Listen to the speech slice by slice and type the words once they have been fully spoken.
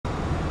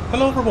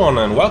Hello everyone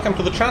and welcome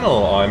to the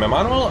channel. I'm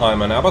Emmanuel,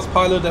 I'm an Airbus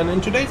pilot, and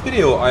in today's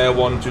video I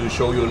want to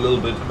show you a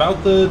little bit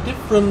about the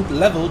different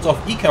levels of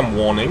ECAM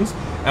warnings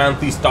and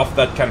the stuff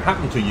that can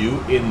happen to you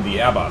in the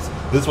Airbus.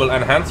 This will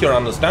enhance your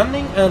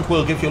understanding and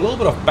will give you a little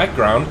bit of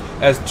background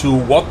as to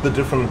what the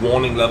different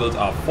warning levels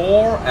are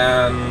for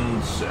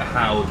and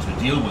how to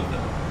deal with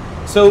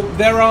them. So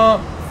there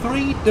are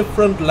 3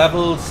 different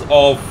levels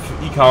of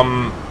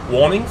ECAM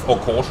warnings or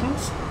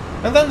cautions.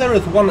 And then there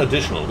is one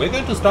additional. We're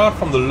going to start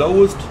from the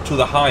lowest to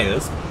the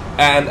highest,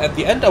 and at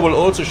the end I will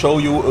also show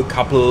you a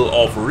couple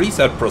of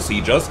reset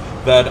procedures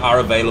that are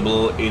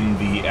available in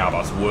the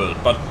Airbus world.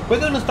 But we're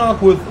going to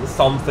start with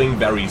something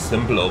very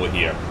simple over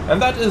here,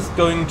 and that is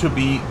going to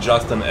be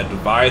just an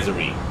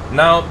advisory.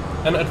 Now,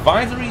 an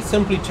advisory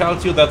simply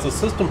tells you that the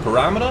system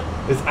parameter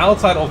is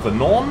outside of the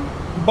norm,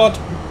 but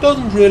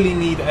doesn't really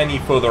need any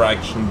further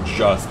action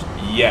just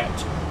yet.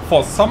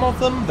 For some of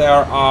them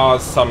there are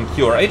some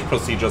ProArt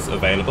procedures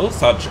available,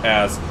 such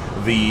as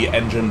the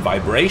engine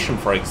vibration,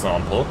 for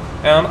example,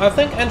 and I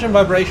think engine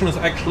vibration is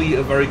actually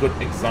a very good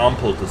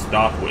example to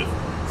start with.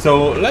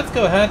 So let's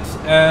go ahead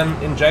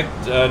and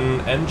inject an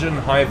engine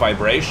high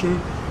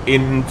vibration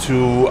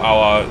into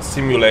our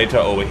simulator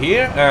over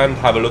here and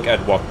have a look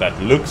at what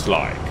that looks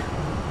like.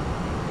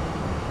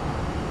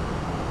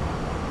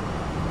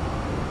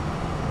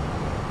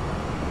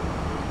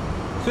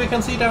 So you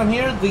can see down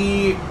here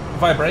the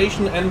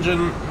vibration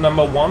engine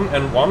number 1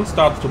 and 1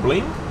 starts to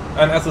blink,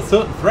 and as a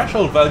certain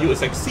threshold value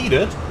is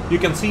exceeded, you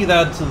can see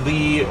that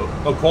the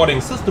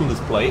according system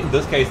display, in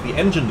this case the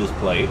engine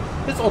display,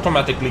 is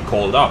automatically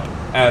called up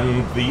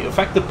and the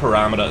affected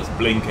parameter is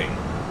blinking.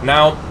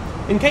 Now,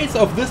 in case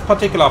of this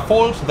particular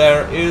fault,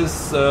 there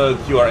is a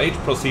ProArt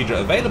procedure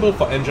available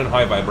for engine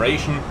high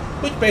vibration,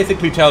 which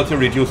basically tells you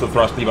reduce the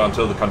thrust lever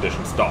until the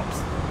condition stops.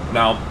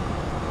 Now,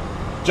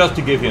 just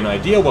to give you an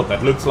idea what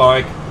that looks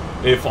like,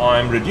 if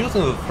I'm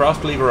reducing the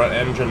thrust lever at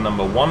engine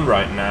number 1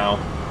 right now,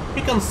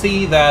 you can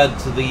see that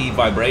the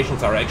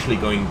vibrations are actually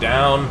going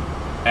down,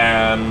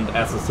 and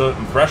as a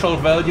certain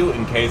threshold value,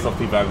 in case of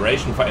the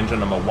vibration for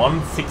engine number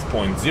 1,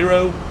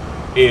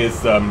 6.0,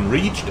 is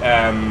reached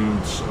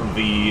and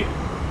the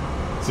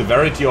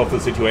severity of the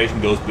situation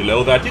goes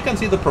below that, you can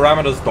see the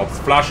parameter stops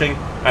flushing,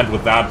 and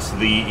with that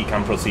the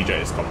ECAM procedure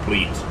is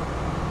complete.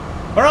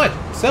 Alright,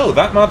 so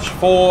that much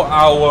for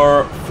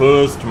our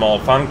first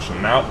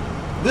malfunction. Now,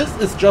 this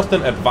is just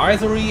an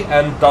advisory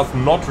and does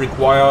not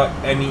require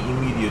any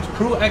immediate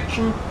crew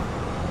action,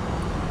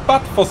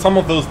 but for some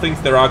of those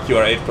things there are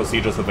ProArt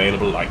procedures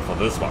available, like for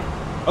this one.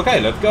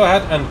 Okay, let's go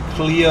ahead and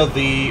clear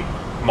the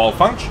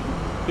malfunction.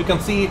 You can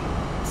see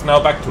it's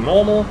now back to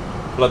normal.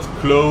 Let's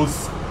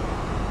close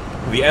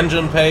the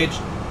engine page,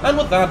 and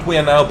with that we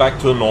are now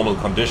back to a normal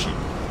condition.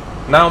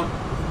 Now,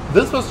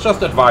 this was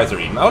just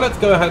advisory. Now let's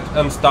go ahead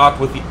and start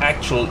with the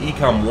actual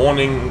ECAM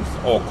warnings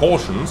or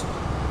cautions.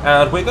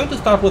 And we're going to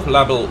start with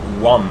level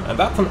 1, and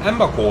that's an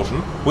Ember caution,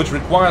 which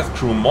requires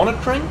crew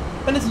monitoring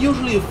and is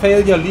usually a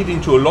failure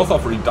leading to a loss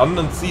of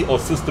redundancy or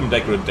system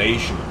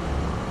degradation.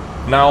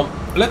 Now,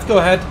 let's go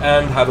ahead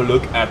and have a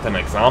look at an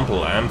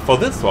example, and for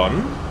this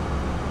one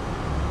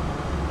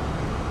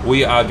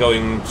we are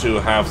going to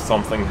have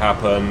something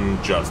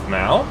happen just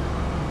now.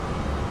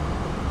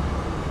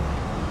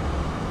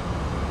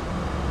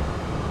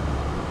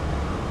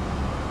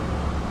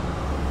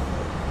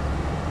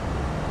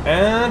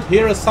 And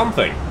here is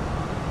something.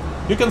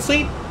 You can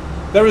see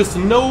there is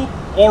no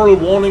oral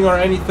warning or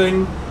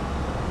anything.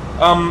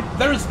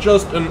 There is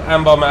just an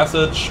Ember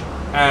message,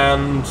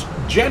 and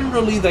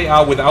generally they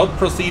are without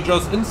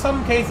procedures. In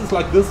some cases,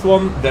 like this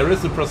one, there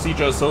is a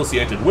procedure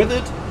associated with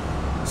it.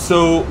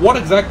 So what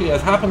exactly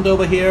has happened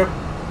over here?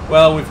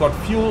 Well, we've got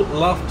fuel,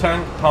 left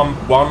tank, pump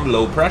 1,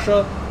 low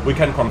pressure. We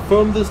can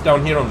confirm this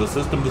down here on the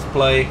system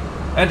display,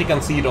 and you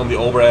can see it on the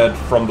overhead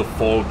from the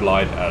fault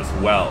light as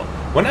well.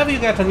 Whenever you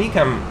get an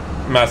ECAM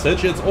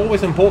message, it's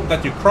always important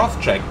that you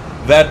cross-check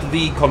that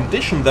the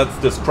condition that's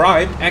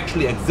described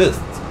actually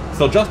exists.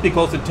 So just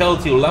because it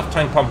tells you left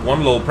tank pump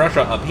 1 low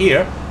pressure up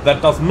here,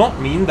 that does not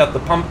mean that the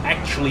pump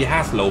actually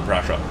has low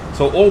pressure.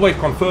 So always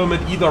confirm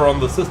it either on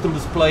the system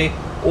display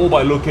or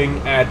by looking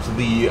at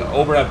the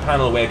overhead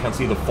panel where you can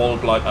see the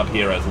fault light up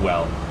here as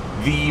well.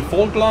 The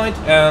fault light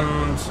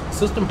and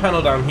system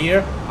panel down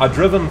here are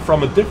driven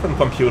from a different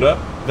computer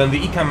than the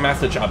ECAM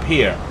message up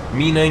here,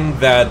 meaning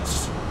that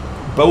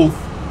both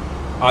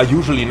are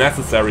usually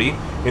necessary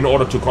in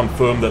order to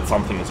confirm that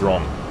something is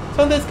wrong.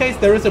 So in this case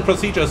there is a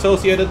procedure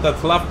associated,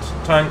 that's left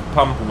tank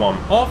pump 1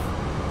 off.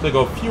 So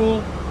go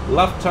fuel,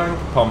 left tank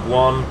pump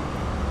 1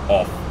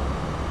 off.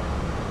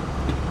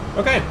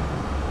 Okay,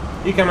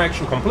 ECAM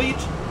action complete,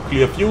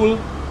 clear fuel,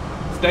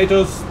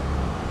 status.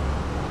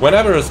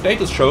 Whenever a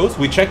status shows,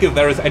 we check if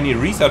there is any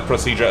reset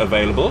procedure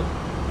available.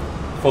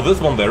 For this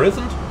one there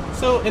isn't,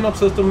 so in-op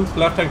systems,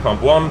 left tank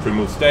pump 1,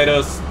 remove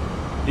status,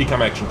 ECAM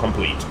action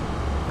complete.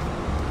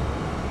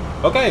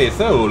 Okay,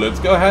 so let's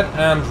go ahead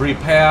and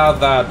repair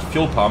that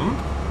fuel pump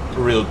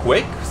real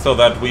quick so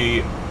that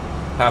we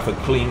have a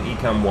clean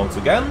ECAM once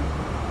again.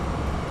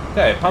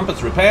 Okay, pump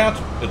is repaired,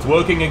 it's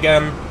working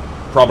again,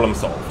 problem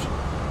solved.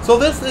 So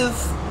this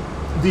is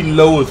the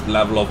lowest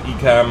level of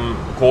ECAM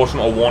caution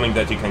or warning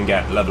that you can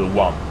get, level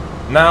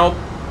 1. Now,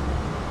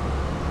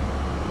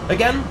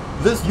 again,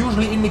 this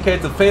usually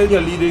indicates a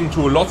failure leading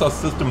to a loss of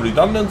system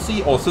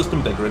redundancy or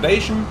system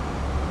degradation,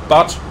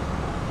 but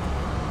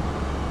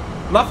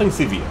nothing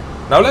severe.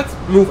 Now let's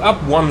move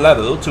up one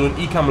level to an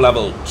ECAM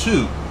level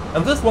 2.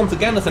 And this once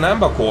again is an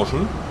amber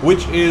caution,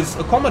 which is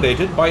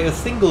accommodated by a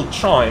single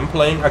chime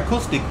playing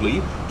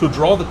acoustically to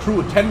draw the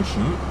crew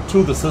attention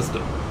to the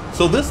system.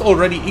 So this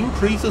already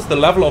increases the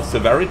level of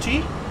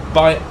severity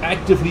by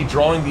actively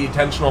drawing the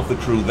attention of the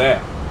crew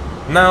there.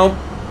 Now,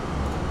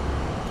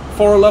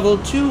 for a level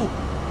 2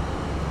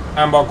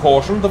 amber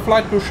caution, the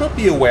flight crew should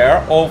be aware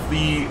of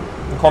the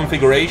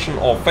configuration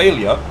or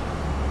failure,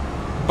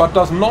 but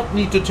does not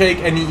need to take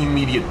any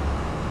immediate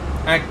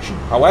action.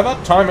 However,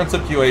 time and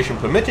situation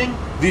permitting,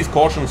 these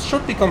cautions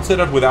should be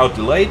considered without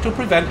delay to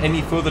prevent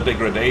any further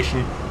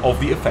degradation of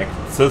the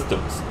affected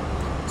systems.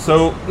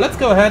 So let's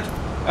go ahead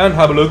and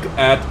have a look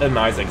at a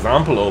nice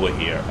example over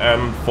here.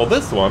 And for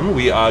this one,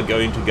 we are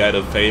going to get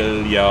a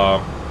failure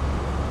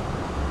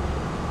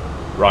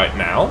right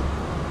now.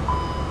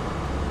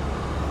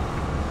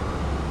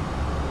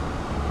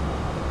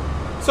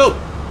 So,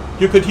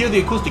 you could hear the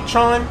acoustic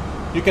chime,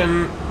 you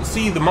can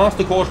see the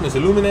master caution is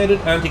illuminated,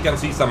 and you can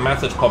see some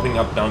message popping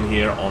up down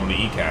here on the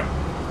ECAM.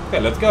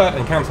 Okay, let's go ahead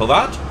and cancel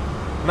that.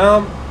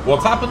 Now,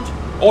 what's happened?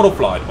 Auto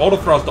flight, auto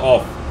thrust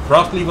off,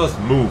 thrust levers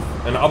move.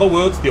 In other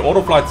words, the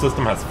auto flight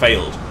system has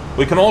failed.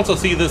 We can also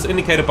see this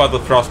indicated by the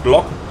thrust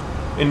lock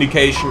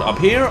indication up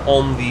here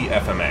on the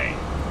FMA.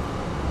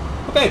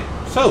 Okay,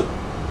 so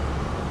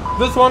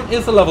this one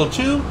is a level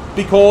 2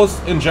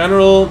 because in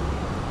general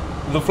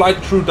the flight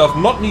crew does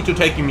not need to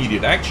take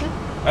immediate action.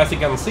 As you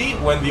can see,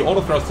 when the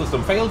auto thrust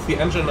system fails, the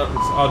engines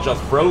are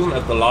just frozen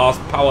at the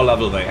last power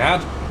level they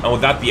had, and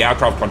with that the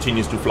aircraft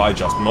continues to fly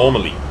just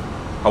normally.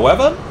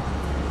 However,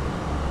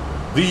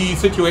 the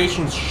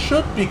situations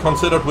should be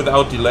considered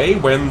without delay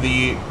when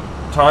the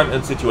time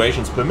and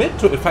situations permit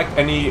to effect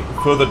any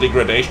further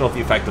degradation of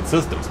the affected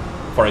systems.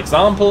 For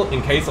example,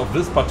 in case of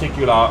this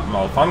particular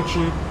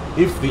malfunction,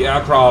 if the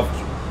aircraft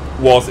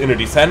was in a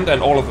descent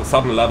and all of a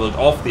sudden leveled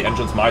off, the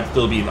engines might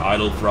still be in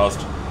idle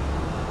thrust,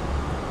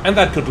 and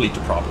that could lead to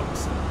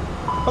problems.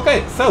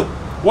 Okay, so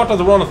what does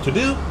it want us to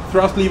do?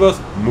 Thrust levers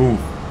move.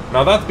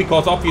 Now that's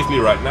because obviously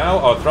right now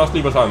our thrust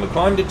levers are in the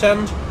climb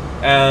detent,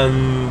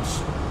 and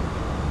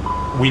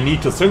we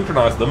need to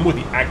synchronize them with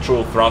the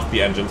actual thrust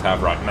the engines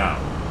have right now.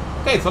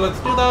 Okay, so let's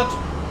do that.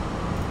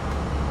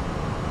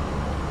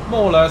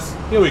 More or less.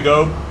 Here we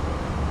go.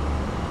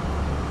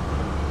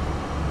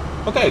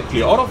 Okay,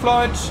 clear auto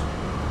flight.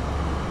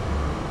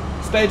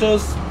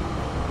 Status.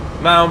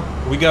 Now,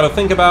 we gotta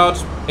think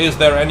about, is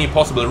there any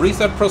possible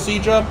reset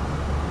procedure?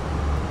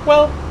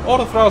 Well,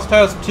 autothrust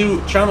has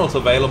 2 channels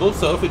available,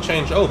 so if we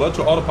change over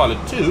to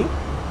autopilot 2,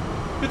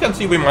 you can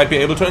see we might be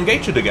able to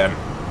engage it again.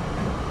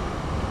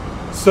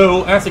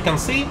 So, as you can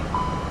see,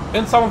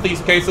 in some of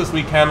these cases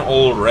we can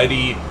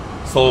already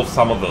solve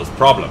some of those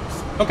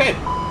problems. Okay,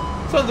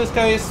 so in this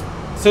case,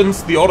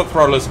 since the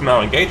autothrottle is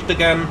now engaged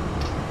again,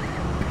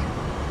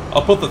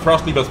 I'll put the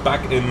thrust levers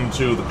back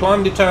into the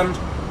climb detent,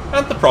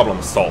 and the problem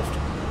is solved.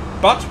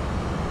 But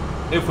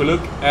if we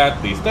look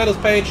at the status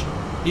page,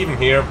 even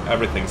here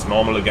everything's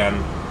normal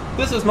again.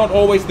 This is not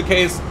always the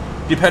case,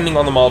 depending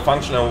on the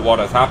malfunction and what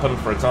has happened.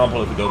 For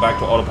example, if we go back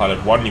to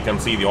autopilot 1, you can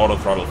see the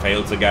autothrottle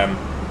fails again,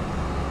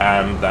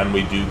 and then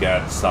we do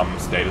get some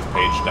status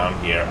page down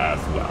here as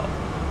well.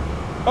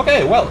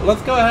 Okay, well,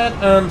 let's go ahead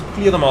and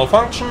clear the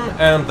malfunction,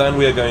 and then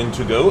we are going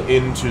to go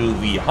into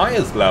the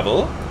highest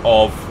level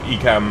of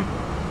ECAM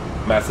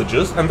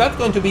messages, and that's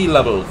going to be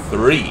level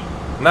 3.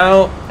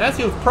 Now, as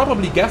you've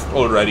probably guessed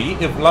already,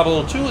 if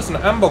level 2 is an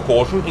amber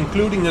caution,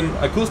 including an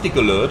acoustic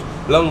alert,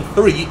 level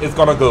 3 is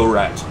gonna go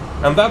red.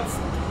 And that's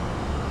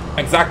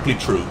exactly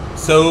true.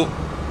 So,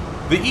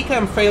 the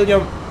ECAM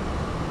failure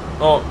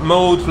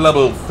mode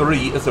level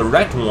 3 is a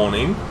red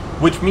warning,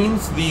 which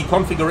means the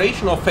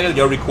configuration of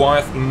failure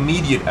requires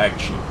immediate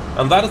action.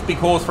 And that is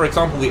because, for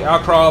example, the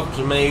aircraft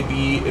may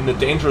be in a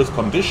dangerous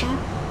condition,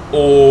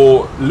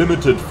 or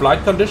limited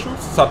flight conditions,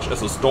 such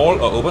as a stall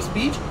or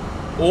overspeed,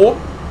 or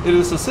it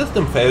is a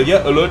system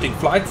failure alerting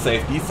flight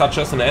safety, such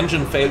as an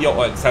engine failure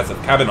or excessive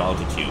cabin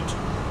altitude.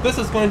 This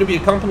is going to be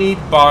accompanied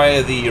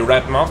by the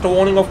red master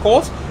warning, of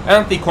course,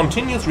 and the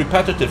continuous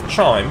repetitive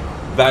chime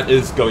that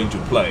is going to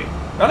play.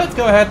 Now let's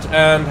go ahead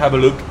and have a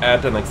look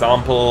at an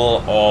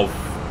example of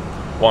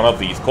one of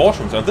these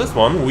cautions. And this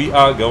one we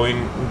are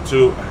going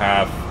to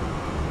have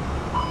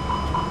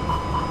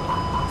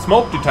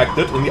smoke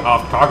detected in the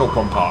aft cargo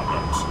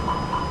compartment.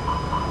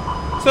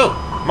 So,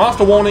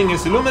 master warning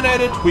is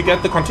illuminated, we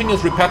get the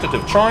continuous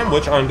repetitive chime,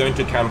 which I'm going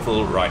to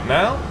cancel right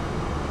now.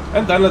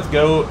 And then let's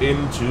go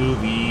into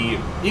the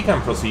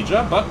ECAM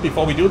procedure, but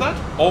before we do that,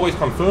 always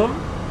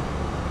confirm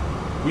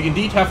we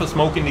indeed have a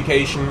smoke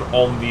indication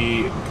on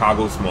the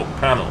cargo smoke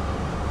panel.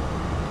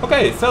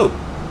 Okay, so,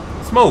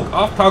 smoke,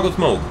 aft cargo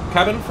smoke,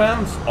 cabin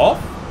fans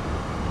off,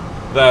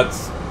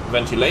 that's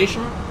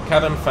ventilation,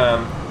 cabin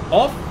fan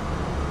off,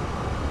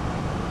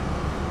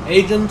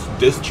 agent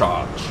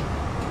discharge.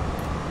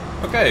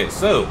 Okay,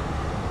 so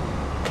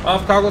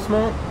aft cargo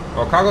smoke,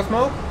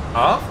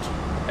 aft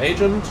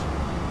agent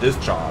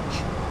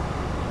discharge.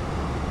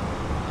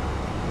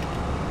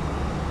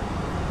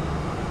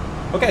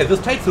 Okay, this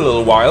takes a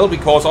little while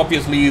because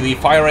obviously the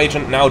fire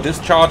agent now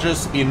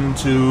discharges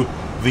into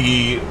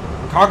the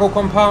cargo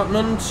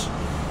compartment.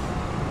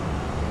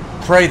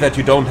 Pray that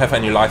you don't have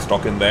any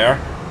livestock in there.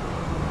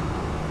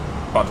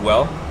 But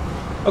well,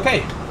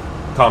 okay,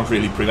 can't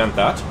really prevent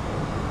that.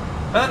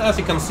 And as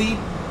you can see,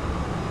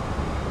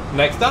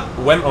 next up,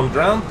 when on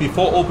ground,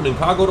 before opening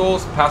cargo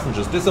doors,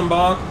 passengers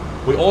disembark.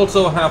 We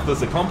also have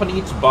this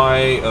accompanied by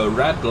a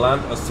red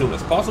land as soon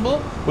as possible,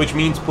 which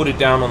means put it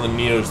down on the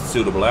nearest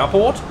suitable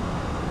airport.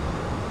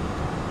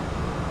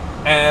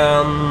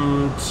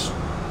 And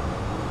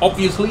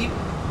obviously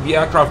the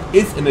aircraft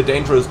is in a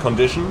dangerous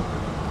condition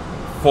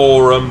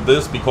for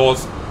this,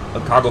 because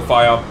a cargo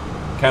fire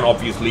can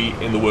obviously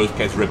in the worst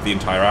case rip the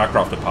entire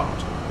aircraft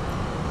apart.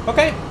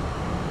 Okay,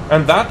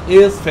 and that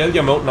is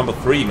failure mode number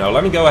 3. Now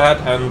let me go ahead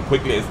and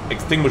quickly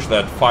extinguish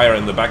that fire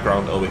in the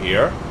background over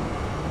here.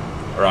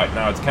 Alright,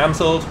 now it's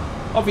cancelled.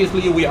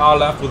 Obviously we are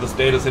left with a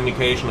status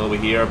indication over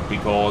here,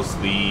 because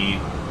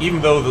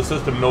even though the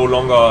system no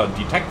longer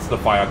detects the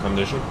fire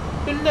condition,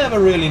 you never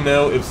really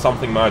know if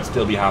something might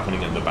still be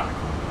happening in the back.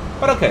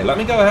 But okay, let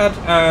me go ahead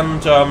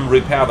and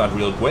repair that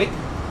real quick.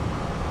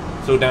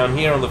 So down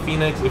here on the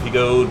Phoenix, if you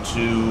go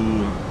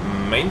to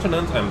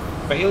maintenance and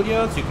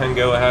failures, you can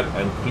go ahead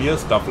and clear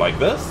stuff like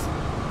this.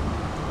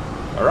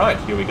 Alright,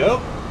 here we go.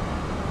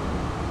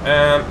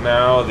 And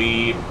now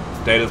the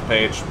status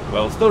page,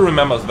 well, still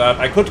remembers that.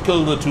 I could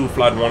kill the 2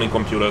 flight warning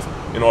computers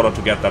in order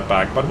to get that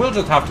back, but we'll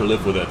just have to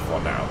live with it for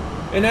now.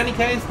 In any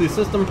case, the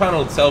system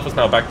panel itself is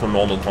now back to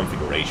normal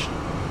configuration.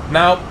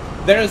 Now,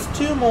 there's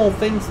 2 more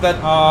things that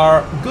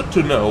are good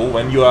to know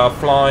when you are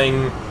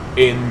flying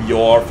in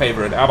your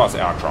favorite Airbus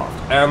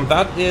aircraft, and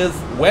that is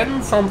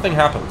when something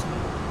happens,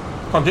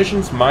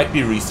 conditions might be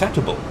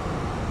resettable.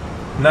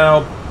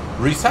 Now,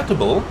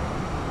 resettable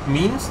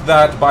means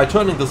that by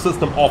turning the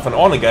system off and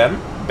on again,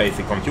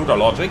 basic computer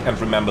logic, and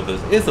remember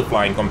this is a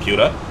flying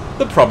computer,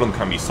 the problem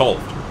can be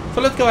solved.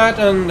 So let's go ahead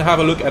and have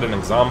a look at an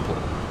example.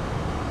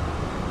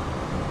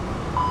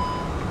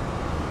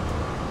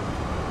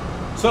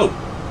 So,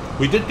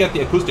 we did get the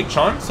acoustic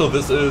chime, so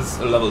this is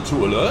a level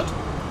 2 alert.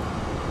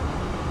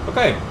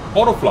 Okay,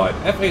 autoflight,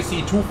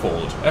 FAC2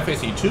 fault,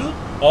 FAC2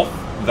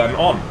 off, then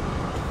on.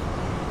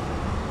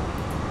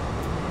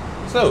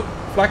 So,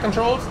 flight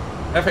controls,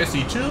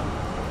 FAC2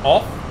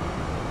 off,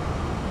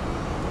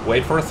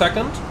 wait for a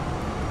second,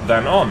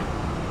 then on.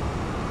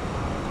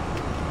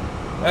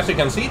 As you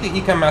can see, the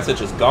ECAM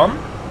message is gone,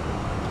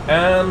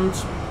 and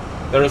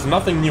there is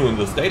nothing new in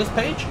the status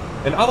page.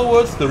 In other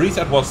words, the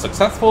reset was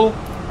successful,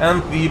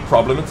 and the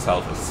problem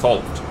itself is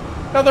solved.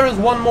 Now there is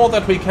one more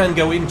that we can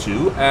go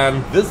into,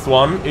 and this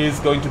one is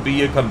going to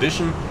be a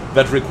condition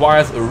that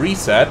requires a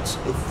reset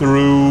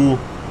through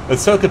a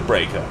circuit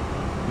breaker.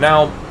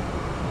 Now,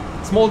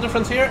 small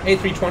difference here,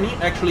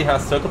 A320 actually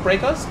has circuit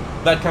breakers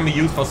that can be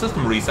used for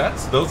system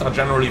resets. Those are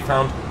generally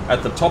found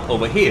at the top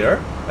over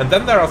here, and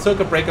then there are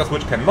circuit breakers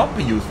which cannot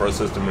be used for a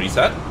system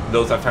reset.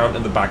 Those are found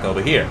in the back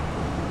over here.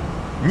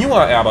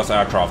 Newer Airbus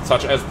aircraft,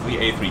 such as the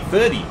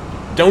A330,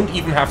 don't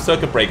even have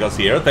circuit breakers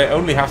here. They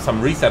only have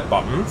some reset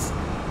buttons,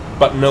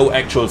 but no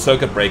actual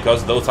circuit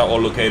breakers. Those are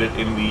all located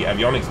in the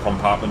avionics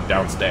compartment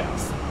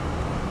downstairs.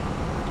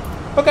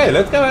 Okay,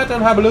 let's go ahead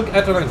and have a look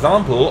at an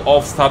example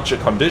of such a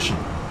condition.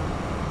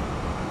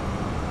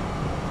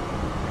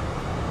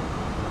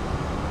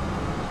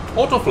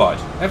 Autoflight,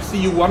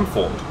 FCU1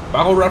 fault,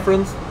 barrel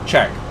reference,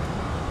 check.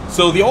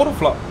 So the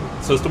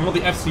autoflight system or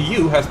the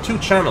FCU has 2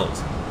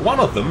 channels.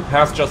 One of them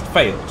has just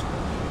failed.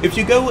 If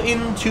you go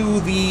into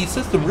the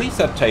system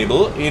reset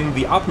table in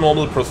the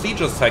abnormal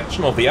procedures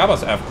section of the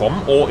Airbus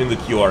FCOM or in the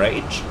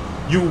QRH,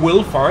 you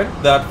will find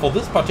that for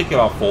this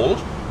particular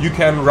fault you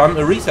can run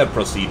a reset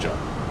procedure.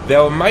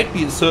 There might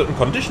be certain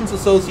conditions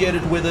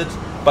associated with it,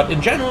 but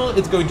in general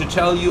it's going to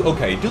tell you,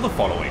 okay, do the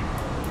following.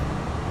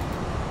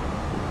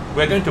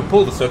 We're going to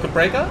pull the circuit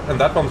breaker, and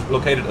that one's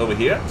located over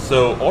here.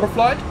 So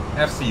autoflight,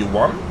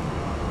 FCU1,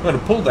 I'm going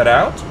to pull that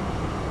out.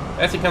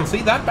 As you can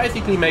see, that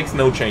basically makes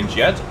no change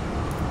yet.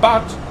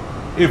 But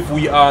if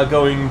we are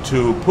going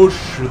to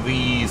push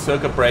the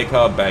circuit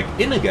breaker back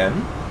in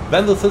again,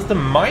 then the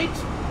system might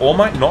or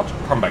might not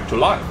come back to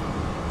life.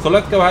 So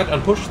let's go ahead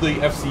and push the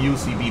FCU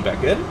CB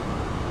back in.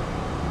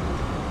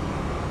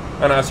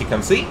 And as you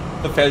can see,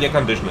 the failure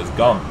condition is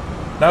gone.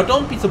 Now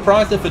don't be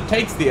surprised if it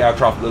takes the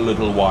aircraft a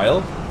little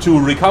while to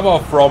recover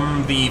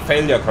from the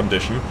failure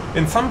condition.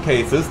 In some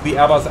cases, the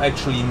Airbus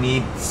actually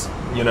needs,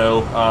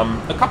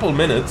 a couple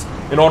minutes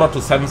in order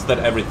to sense that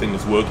everything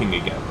is working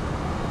again.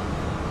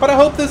 But I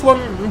hope this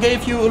one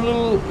gave you a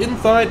little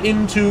insight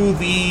into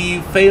the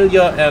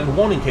failure and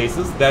warning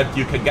cases that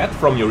you can get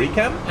from your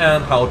ECAM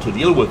and how to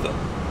deal with them.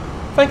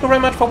 Thank you very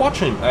much for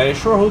watching. I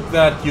sure hope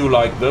that you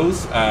like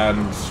those,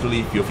 and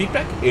leave your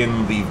feedback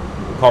in the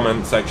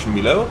comment section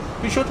below.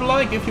 Be sure to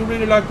like if you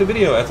really like the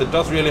video, as it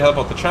does really help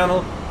out the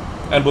channel.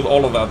 And with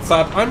all of that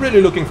said, I'm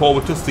really looking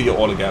forward to see you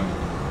all again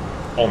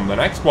on the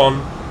next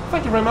one.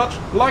 Thank you very much,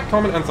 like,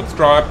 comment and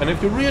subscribe, and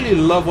if you really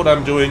love what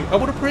I'm doing, I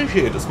would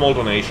appreciate a small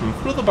donation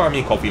through the Buy Me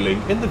a Coffee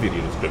link in the video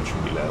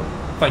description below.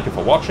 Thank you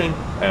for watching,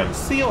 and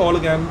see you all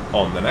again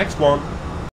on the next one.